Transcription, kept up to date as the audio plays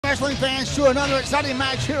wrestling fans, to another exciting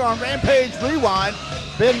match here on Rampage Rewind.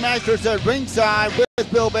 Ben Masters at ringside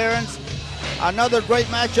with Bill Behrens. Another great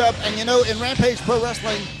matchup, and you know, in Rampage Pro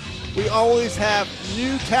Wrestling, we always have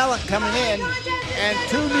new talent coming in, and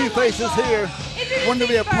two new faces here wanting to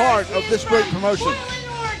be a part of this great promotion.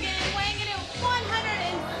 Portland, Oregon, weighing in at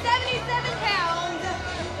 177 pounds.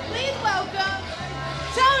 Please welcome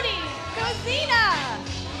Tony Kozina.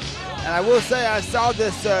 And I will say I saw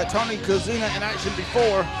this Tony Kozina in action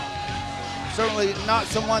before. Certainly not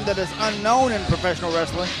someone that is unknown in professional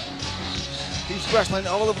wrestling. He's wrestling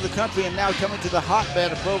all over the country and now coming to the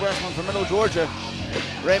hotbed of pro wrestling from Middle Georgia,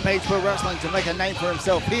 Rampage Pro Wrestling, to make a name for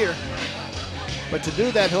himself here. But to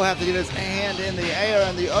do that, he'll have to get his hand in the air,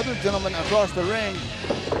 and the other gentleman across the ring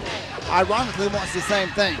ironically wants the same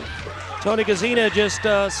thing. Tony Kozina just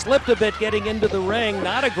slipped a bit getting into the ring.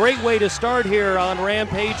 Not a great way to start here on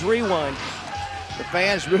Rampage Rewind. The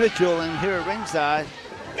fans ridiculing here at ringside,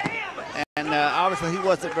 and obviously he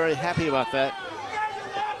wasn't very happy about that.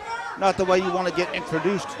 Not the way you want to get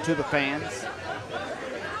introduced to the fans.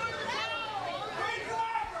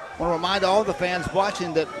 I want to remind all the fans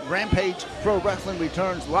watching that Rampage Pro Wrestling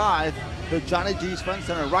returns live to Johnny G's Fun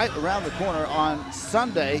Center right around the corner on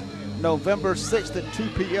Sunday, November 6th at 2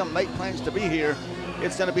 p.m. Make plans to be here.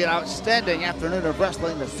 It's going to be an outstanding afternoon of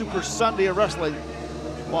wrestling, the Super Sunday of wrestling.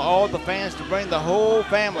 I want all the fans to bring the whole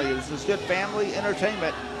family. This is good family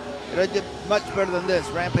entertainment. It doesn't get much better than this.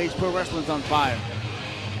 Rampage Pro Wrestling's on fire.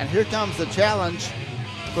 And here comes the challenge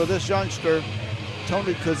for this youngster,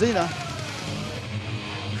 Tony Kozina.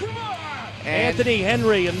 Anthony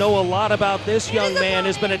Henry, and know a lot about this young man,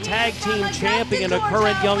 has been a tag team champion, a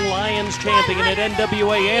current Young Lions champion at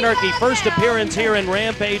NWA Anarchy. First appearance here in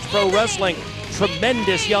Rampage Pro Wrestling.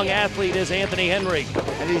 Tremendous young athlete is Anthony Henry.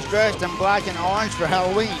 And he's dressed in black and orange for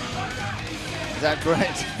Halloween. Is that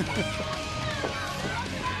correct?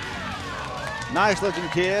 Nice looking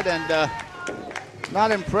kid, and not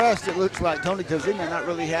impressed, it looks like. Tony Kozina not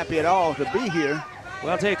really happy at all to be here.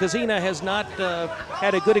 Well, I'll tell you, Kozina has not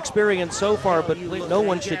had a good experience so far, but no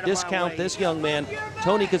one should discount this young man.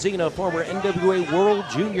 Tony Kozina, former NWA World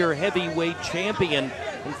Junior Heavyweight Champion.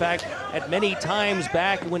 In fact, at many times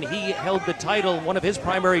back when he held the title, one of his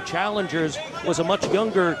primary challengers was a much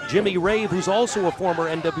younger Jimmy Rave, who's also a former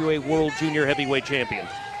NWA World Junior Heavyweight Champion.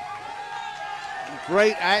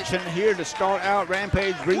 Great action here to start out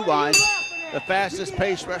Rampage Rewind, the fastest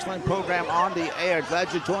paced wrestling program on the air.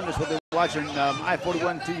 Glad you joined us, whether you're watching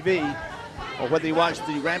I-41 TV or whether you watch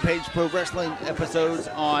the Rampage Pro Wrestling episodes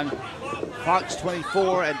on Fox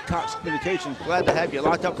 24 and Cox Communications. Glad to have you.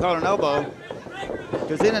 Locked up collar and elbow.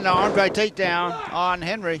 Kozina, an arm drag takedown on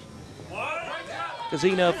Henry.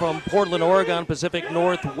 Kozina from Portland, Oregon, Pacific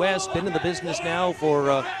Northwest, been in the business now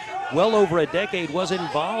for well over a decade, was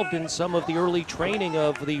involved in some of the early training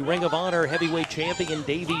of the Ring of Honor heavyweight champion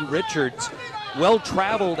Davey Richards.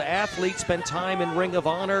 Well-traveled athlete, spent time in Ring of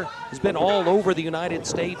Honor, has been all over the United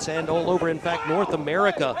States and all over, in fact, North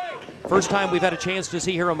America. First time we've had a chance to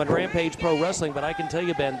see him on Rampage Pro Wrestling, but I can tell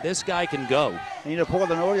you, Ben, this guy can go. And, you know,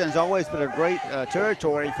 Portland, Oregon's always been a great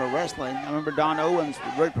territory for wrestling. I remember Don Owens,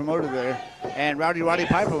 the great promoter there, and Roddy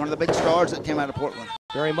Piper, one of the big stars that came out of Portland.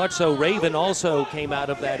 Very much so. Raven also came out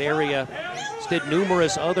of that area. Did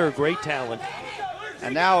numerous other great talent.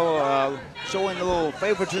 And now showing a little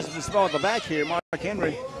favoritism to small at the back here,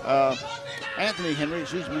 Anthony Henry,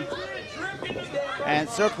 excuse me. And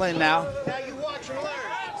circling now,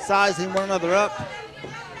 sizing one another up.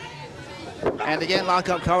 And again, lock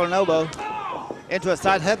up collar and elbow into a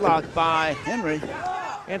side headlock by Henry.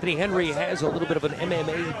 Anthony Henry has a little bit of an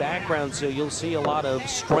MMA background, so you'll see a lot of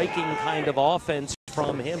striking kind of offense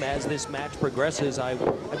from him as this match progresses. I'd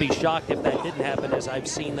be shocked if that didn't happen, as I've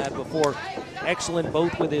seen that before. Excellent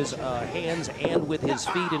both with his hands and with his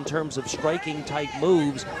feet in terms of striking type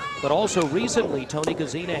moves, but also recently Tony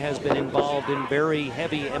Kozina has been involved in very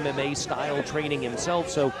heavy MMA style training himself,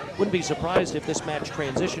 so wouldn't be surprised if this match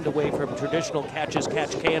transitioned away from traditional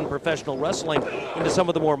catch-as-catch-can professional wrestling into some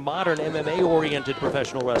of the more modern MMA-oriented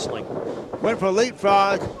professional wrestling. Went for a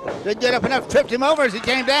leapfrog, didn't get up enough, tripped him over as he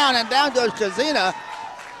came down, and down goes Kozina.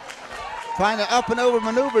 Trying to up and over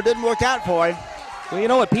maneuver, didn't work out for him. Well, you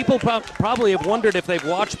know what, people probably have wondered if they've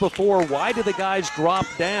watched before, why do the guys drop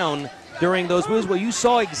down during those moves? Well, you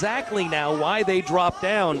saw exactly now why they dropped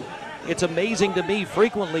down. it's amazing to me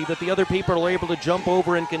frequently that the other people are able to jump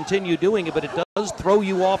over and continue doing it, but it does throw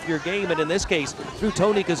you off your game, and in this case, threw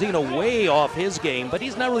Tony Kozina way off his game, but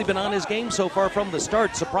he's not really been on his game so far from the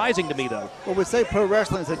start. Surprising to me, though. Well, we say pro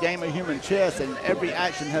wrestling is a game of human chess, and every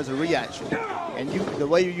action has a reaction. And the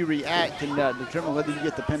way you react can determine whether you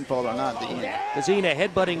get the pinfall or not at the end. Kozina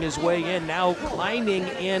headbutting his way in, now climbing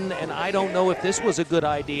in, and I don't know if this was a good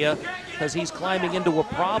idea because he's climbing into a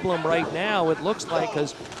problem right now, it looks like,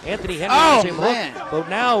 because Anthony Henry has him hooked. But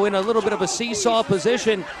now in a little bit of a seesaw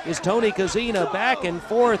position is Tony Kozina, back and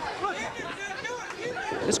forth.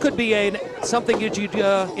 This could be something that you'd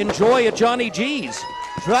enjoy at Johnny G's.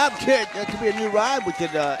 Drop kick, that could be a new ride we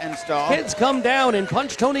could install. Kids come down and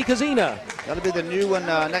punch Tony Kozina. That'll be the new one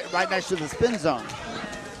right next to the spin zone.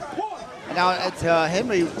 And now it's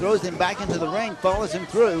Henry throws him back into the ring, follows him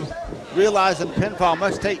through, realizing pinfall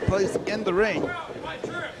must take place in the ring.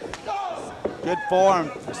 Good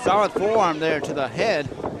forearm, solid forearm there to the head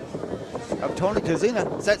of Tony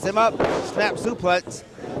Kozina. Sets him up, snap suplex.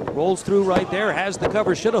 Rolls through right there, has the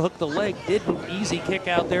cover, should have hooked the leg. Didn't. Easy kick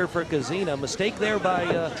out there for Kozina. Mistake there by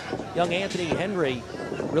young Anthony Henry.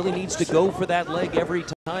 Really needs to go for that leg every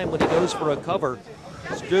time when he goes for a cover.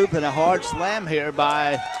 Scoop and a hard slam here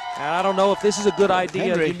by... I don't know if this is a good idea.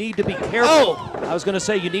 Henry. You need to be careful. I was going to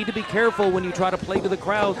say, you need to be careful when you try to play to the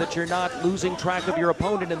crowd that you're not losing track of your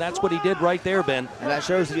opponent, and that's what he did right there, Ben. And that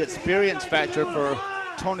shows the experience factor for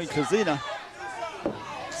Tony Kozina.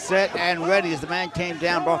 Set and ready as the man came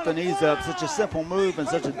down, brought the knees up. Such a simple move and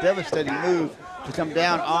such a devastating move to come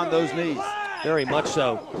down on those knees. Very much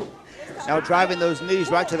so. Now driving those knees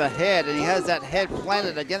right to the head, and he has that head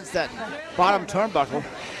planted against that bottom turnbuckle.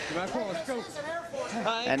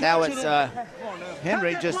 And now it's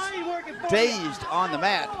Henry just dazed on the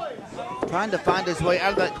mat, trying to find his way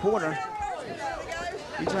out of that corner.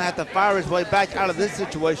 He's going to have to fire his way back out of this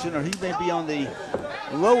situation, or he may be on the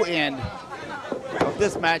low end of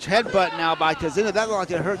this match. Headbutt now by Kozina. That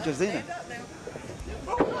looked like it hurt Kozina.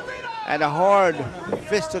 And a hard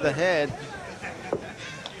fist to the head.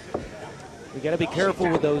 You got to be careful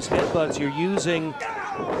with those headbutts. You're using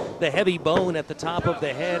the heavy bone at the top of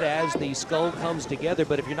the head as the skull comes together,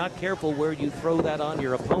 but if you're not careful where you throw that on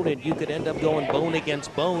your opponent, you could end up going bone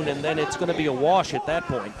against bone, and then it's going to be a wash at that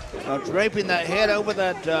point. Draping that head over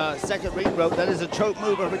that second ring rope. That is a choke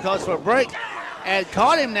move if it calls for a break. And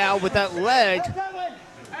caught him now with that leg,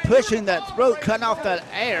 pushing that throat, cutting off that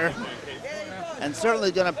air, and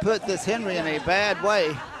certainly going to put this Henry in a bad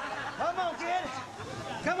way.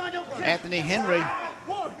 Anthony Henry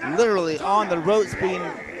literally on the ropes, being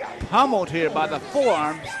pummeled here by the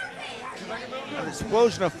forearms. An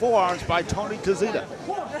explosion of forearms by Tony Kozina.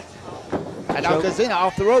 And now Kozina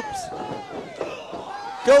off the ropes.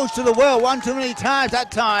 Goes to the well one too many times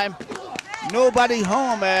that time. Nobody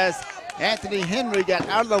home as Anthony Henry got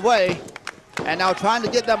out of the way. And now trying to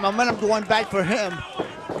get that momentum going back for him.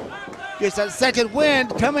 Gets that second wind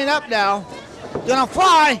coming up now. Gonna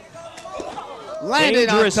fly. Landed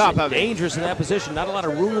on top of it. Dangerous in that position. Not a lot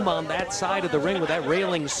of room on that side of the ring with that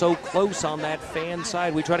railing so close on that fan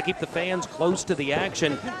side. We try to keep the fans close to the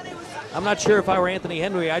action. I'm not sure if I were Anthony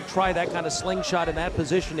Henry, I'd try that kind of slingshot in that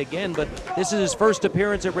position again, but this is his first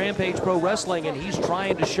appearance at Rampage Pro Wrestling, and he's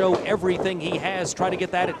trying to show everything he has. Try to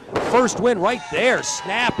get that first win right there.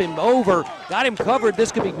 Snap him over. Got him covered.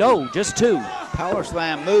 This could be, no, just two. Power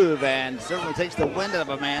slam move, and certainly takes the wind out of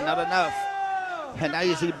a man. Not enough. And now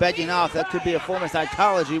you see begging off. That could be a form of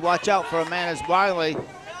psychology. Watch out for a man as wily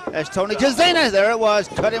as Tony Kozina. There it was.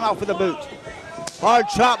 Cut him off with a boot. Hard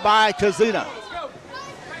chop by Kozina.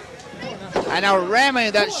 And now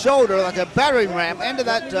ramming that shoulder like a battering ram into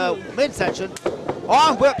that midsection.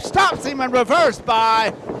 Arm whip stops him and reversed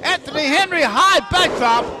by Anthony Henry. High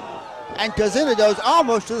backdrop. And Kozina goes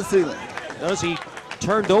almost to the ceiling. Notice he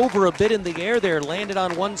turned over a bit in the air there, landed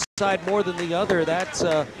on one side more than the other. That's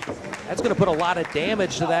going to put a lot of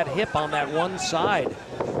damage to that hip on that one side.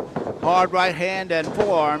 Hard right hand and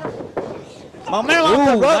forearm. Momentum off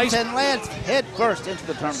the ropes, nice. And lands head first into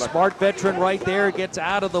the turnbuckle. Smart veteran right there, gets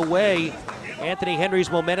out of the way. Anthony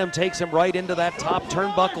Henry's momentum takes him right into that top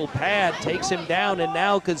turnbuckle pad, takes him down, and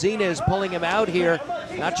now Kozina is pulling him out here.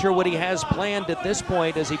 Not sure what he has planned at this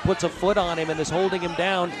point as he puts a foot on him and is holding him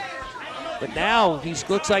down. But now he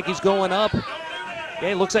looks like he's going up.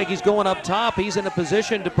 Okay, looks like he's going up top. He's in a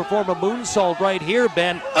position to perform a moonsault right here,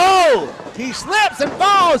 Ben. Oh! He slips and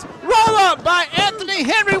falls. Roll up by Anthony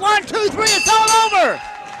Henry. 1, 2, 3. It's all over.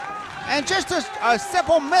 And just a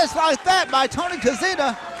simple miss like that by Tony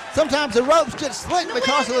Kozina. Sometimes the ropes get slick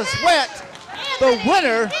because of the sweat. The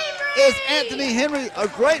winner is Anthony Henry. A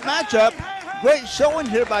great matchup. Great showing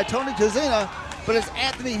here by Tony Kozina. but it's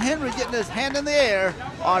Anthony Henry getting his hand in the air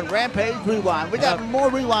on Rampage Rewind. We got more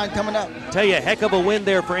Rewind coming up. Tell you, a heck of a win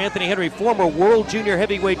there for Anthony Henry, former World Junior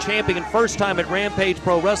Heavyweight Champion, first time at Rampage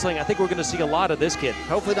Pro Wrestling. I think we're going to see a lot of this kid.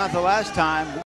 Hopefully not the last time.